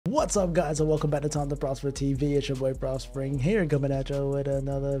What's up, guys, and welcome back to Time to Prosper TV. It's your boy Prospering here, coming at you with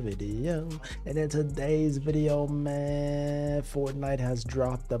another video. And in today's video, man, Fortnite has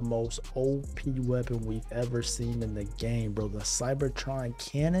dropped the most OP weapon we've ever seen in the game, bro. The Cybertron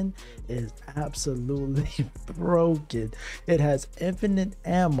cannon is absolutely broken. It has infinite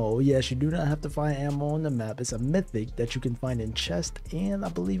ammo. Yes, you do not have to find ammo on the map. It's a mythic that you can find in chest and I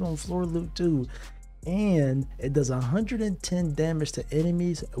believe on floor loot too. And it does 110 damage to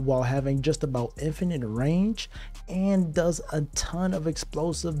enemies while having just about infinite range, and does a ton of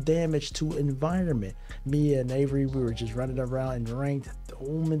explosive damage to environment. Me and Avery, we were just running around and ranked,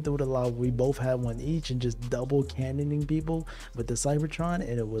 booming through the lava. We both had one each and just double cannoning people with the Cybertron,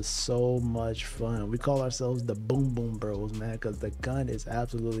 and it was so much fun. We call ourselves the Boom Boom Bros, man, because the gun is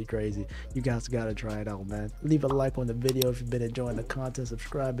absolutely crazy. You guys gotta try it out, man. Leave a like on the video if you've been enjoying the content.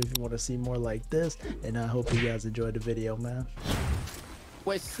 Subscribe if you want to see more like this. And I hope you guys enjoyed the video, man.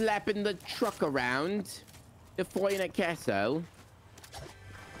 We're slapping the truck around, deploying a castle.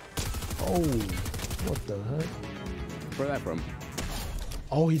 Oh, what the heck? Where's that from?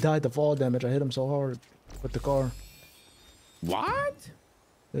 Oh, he died to fall damage. I hit him so hard with the car. What?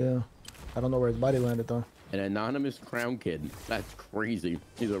 Yeah. I don't know where his body landed, though. An anonymous crown kid. That's crazy.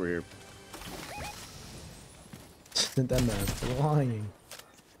 He's over here. That man's flying.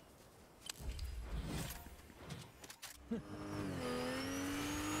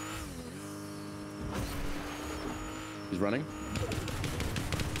 He's running.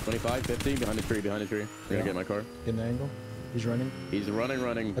 25, 50, behind the tree, behind the tree. We're gonna get my car. Get an angle. He's running. He's running.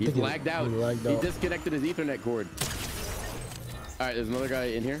 He's lagged out. He disconnected his Ethernet cord. All right, there's another guy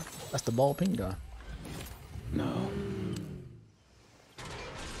in here. That's the ball pink guy. No.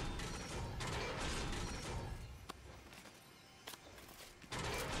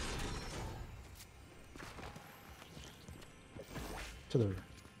 To the,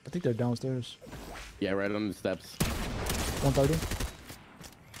 I think they're downstairs. Yeah, right on the steps. 130.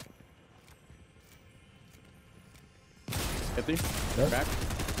 50. Yep. Crack.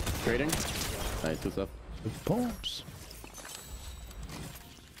 Trading. Nice, good stuff. With pumps.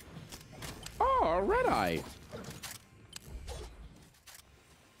 Oh, red eye.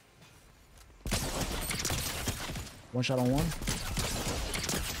 One shot on one.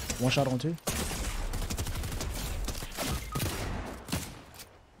 One shot on two.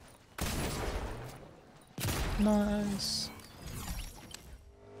 Nice.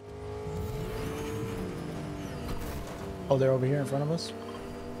 Oh, they're over here in front of us.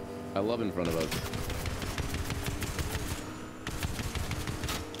 I love in front of us.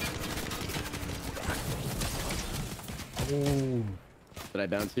 Oh. Did I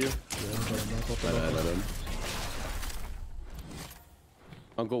bounce you? Yeah, I'm trying to knock off the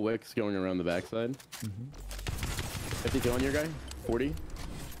Uncle Wick's going around the backside. 52 on your guy. 40.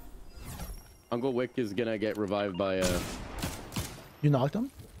 Uncle Wick is gonna get revived by You knocked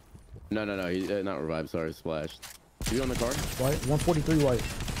him? No, he's not revived, sorry, splashed. Is he on the car? White, 143 white.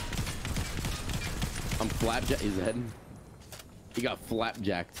 I'm flapjack. He's dead. He got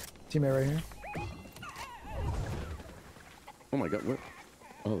flapjacked. Teammate right here. Oh my god, what?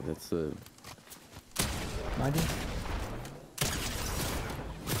 Oh, that's 90.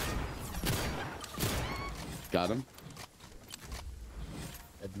 Got him.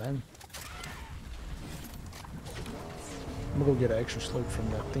 Dead man. I'm gonna go get an extra slope from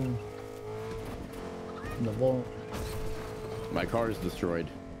that thing. From the vault. My car is destroyed.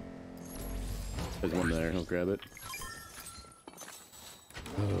 There's one there. I'll grab it.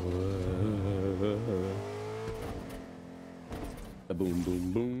 A boom,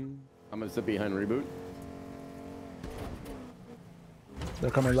 boom, boom. I'm gonna sit behind reboot.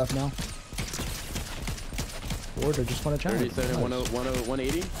 They're coming left now. Or they're just gonna challenge. 37, nice.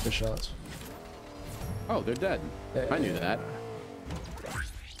 180. Good shots. Oh, they're dead. I knew that.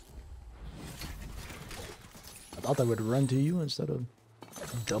 I thought they would run to you instead of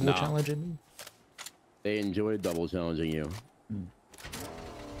double challenging me. They enjoy double challenging you.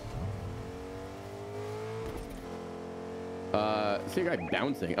 See a guy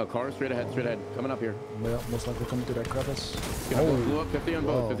bouncing. A car straight ahead, coming up here. Yeah, most likely coming through that crevice. Oh, blew up. 50 on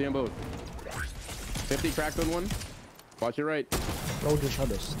both. 50 on both. 50 cracked on one. Watch your right. Bro, just shot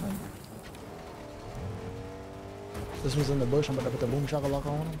this. This one's in the bush. I'm about to put the boom shakalaka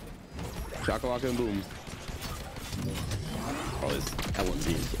on him. Shakalaka and boom. Oh, this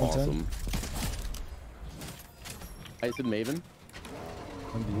LMG is awesome. I said Maven.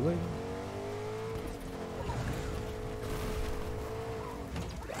 On the way.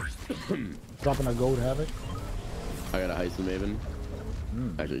 Dropping a gold havoc. I got a heist and Maven.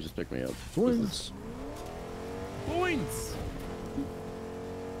 Actually, just pick me up. Points. Points.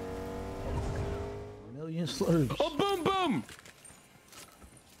 slurps. Oh, boom, boom.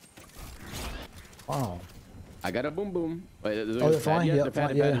 Wow. I got a boom, boom. Wait, Oh, they're flying? Yeah, they're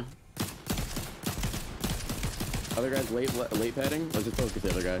padding, yeah. padding. Other guys late padding? Let's just focus the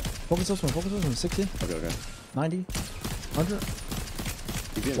other guy. Focus this one. Focus this one. 60, Okay, okay. 90, 100.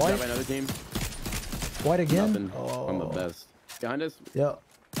 He's getting White. shot by another team. White again. Nothing. Oh. I'm the best. Behind us? Yeah.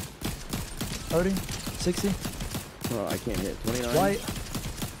 30, 60. Oh, I can't hit. 29. White.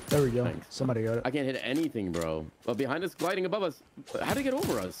 There we go. Thanks. Somebody got it. I can't hit anything, bro. Well, behind us, gliding above us. How'd he get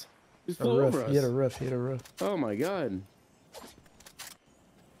over us? Just flew A over riff. us. He had a riff. He had a riff. Oh my god.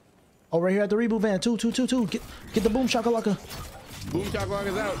 Oh, right here at the reboot van. Two. Get the boom shakalaka. Boom Chocolog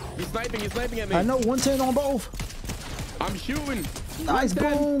is out. He's sniping at me. I know. 110 on both. I'm shooting. Nice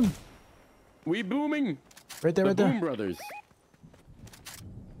 110. boom. We booming. Right there, The right there. Boom Brothers.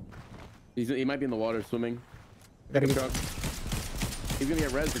 He might be in the water swimming. Gotta get. Truck. He's gonna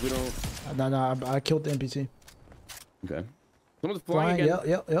get res if we don't. No, I killed the NPC. Okay. Someone's flying again.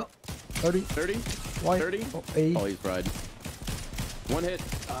 Yep. 30. 30. White. 30. Oh, 80. Oh, he's fried. One hit.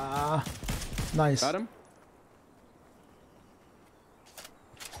 Nice. Got him.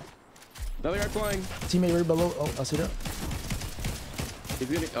 Another guy flying. Teammate right below. Oh, I see that. He's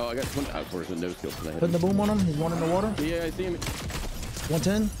getting. Oh, I got one out for a no skill. Putting the boom on him. He's one in the water. Yeah, I see him.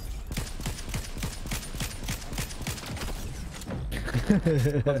 110.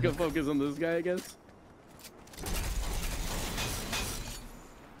 Let's go focus on this guy, I guess.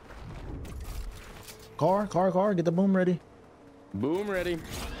 Car. Get the boom ready. Boom ready.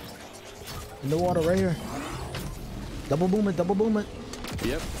 In the water right here. Double boom it.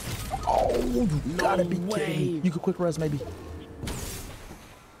 Yep. Oh, you gotta be way. kidding me. You could quick res maybe.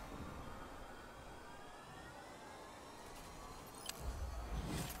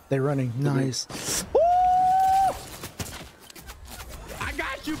 They're running. Nice. I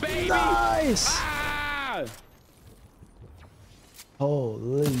got you, baby. Nice. Ah!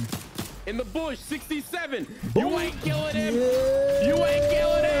 Holy. In the bush, 67. Boom. You ain't killing him. Yeah. You ain't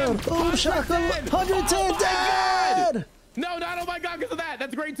killing him. Boom shaka. 110 Oh my dead. God. No, not oh my god, because of that.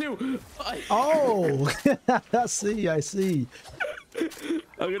 That's great too. Oh, I see. I'm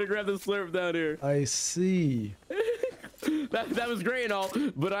gonna grab the slurp down here. I see. That was great and all,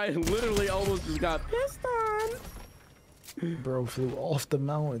 but I literally almost just got pissed on. Bro flew off the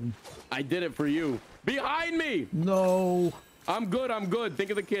mountain. I did it for you. Behind me. No. I'm good.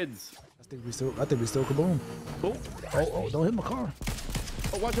 Think of the kids. I think we still kaboom. Oh, don't hit my car.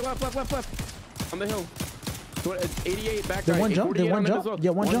 Oh, watch your left. On the hill. 88 back Did right. one jump? 848 Did one on that jump? as well.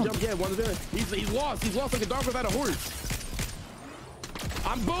 Yeah, one jump. Yeah, one's there. He's lost. He's lost like a dog without a horse.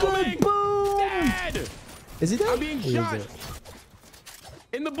 I'm booming. Good boom. Dead. Is he dead? I'm being Who is shot. it?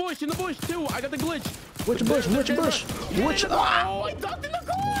 In the bush too. I got the glitch. Which bush? Which bush? Which? Oh, I ducked in the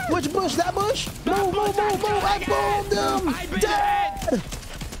car. Which bush? That bush? Move! I boomed him. I bet. Dead.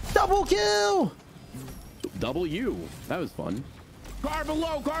 Double kill. W. That was fun. Car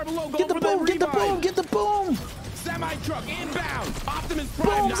below. Go Get the for boom. Get the boom. Semi truck inbound. Optimus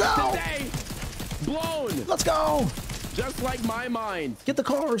Prime Boom's not out. today. Blown. Let's go. Just like my mind. Get the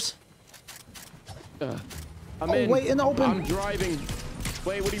cars. I'm Oh, in. wait, in the open. I'm driving.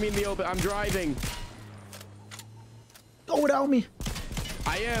 Wait, what do you mean the open? I'm driving. Go without me.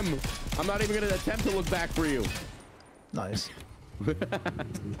 I am. I'm not even gonna attempt to look back for you. Nice.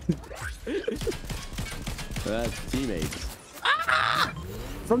 That's teammates.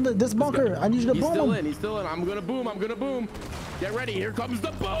 From this bunker, I need you to He's boom still him. in. He's still in. I'm gonna boom. Get ready. Here comes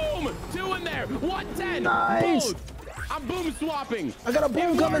the boom. 2 in there. 110. Nice. Both. I'm boom swapping. I got a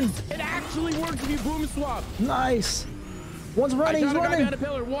boom It coming. works. It actually works if you boom swap. Nice. One's I running. He's shot a guy running. behind a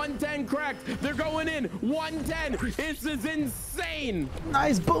pillar. 110 cracked. They're going in. 110. This is insane.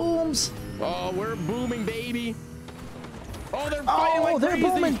 Nice booms. Oh, we're booming, baby. Oh, they're fighting Oh, like they're crazy.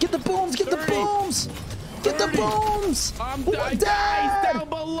 booming. Get the booms. Get 30. the booms. Get the 30. booms. I'm One dead. Guys dead. down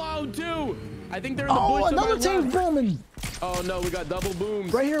below too. I think they're in the Oh, bush to my another team's left. booming. Oh no, we got double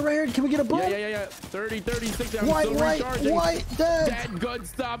booms. Right here. Can we get a boom? Yeah. 30, 60. I'm White, still white, recharging. white, dead. Dead. Good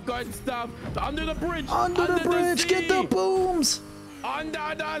stuff. Under the bridge. Under the bridge. Get the sea. booms.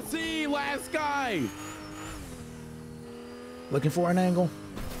 Under the sea. Last guy. Looking for an angle.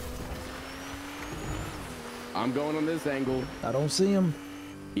 I'm going on this angle. I don't see him.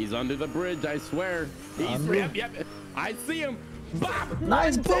 He's under the bridge, I swear. Yep. I see him. Bop!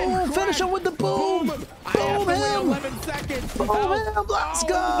 Nice 110 boom. crack. Finish him with the boom. Boom! I Boom have to wait him. 11 seconds. Boom Help. him. Let's Oh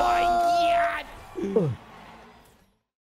go. my God.